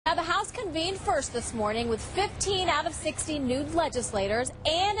the House convened first this morning with 15 out of 60 new legislators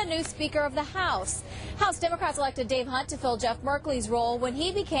and a new Speaker of the House. House Democrats elected Dave Hunt to fill Jeff Merkley's role when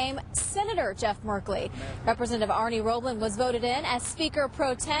he became Senator Jeff Merkley. Representative Arnie Roebling was voted in as Speaker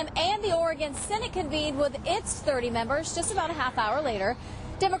pro tem, and the Oregon Senate convened with its 30 members just about a half hour later.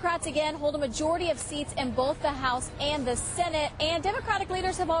 Democrats again hold a majority of seats in both the House and the Senate, and Democratic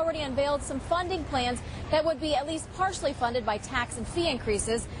leaders have already unveiled some funding plans that would be at least partially funded by tax and fee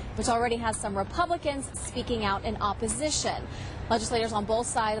increases, which already has some Republicans speaking out in opposition. Legislators on both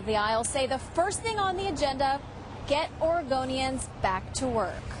sides of the aisle say the first thing on the agenda, get Oregonians back to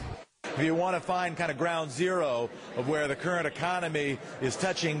work. If you want to find kind of ground zero of where the current economy is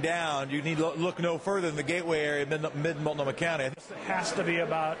touching down, you need to look no further than the Gateway area, mid-Multnomah County. It has to be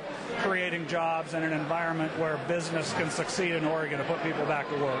about creating jobs and an environment where business can succeed in Oregon to put people back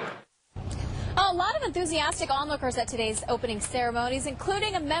to work. A lot of enthusiastic onlookers at today's opening ceremonies,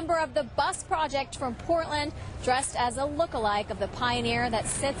 including a member of the Bus Project from Portland, dressed as a look-alike of the Pioneer that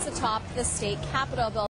sits atop the state capitol building.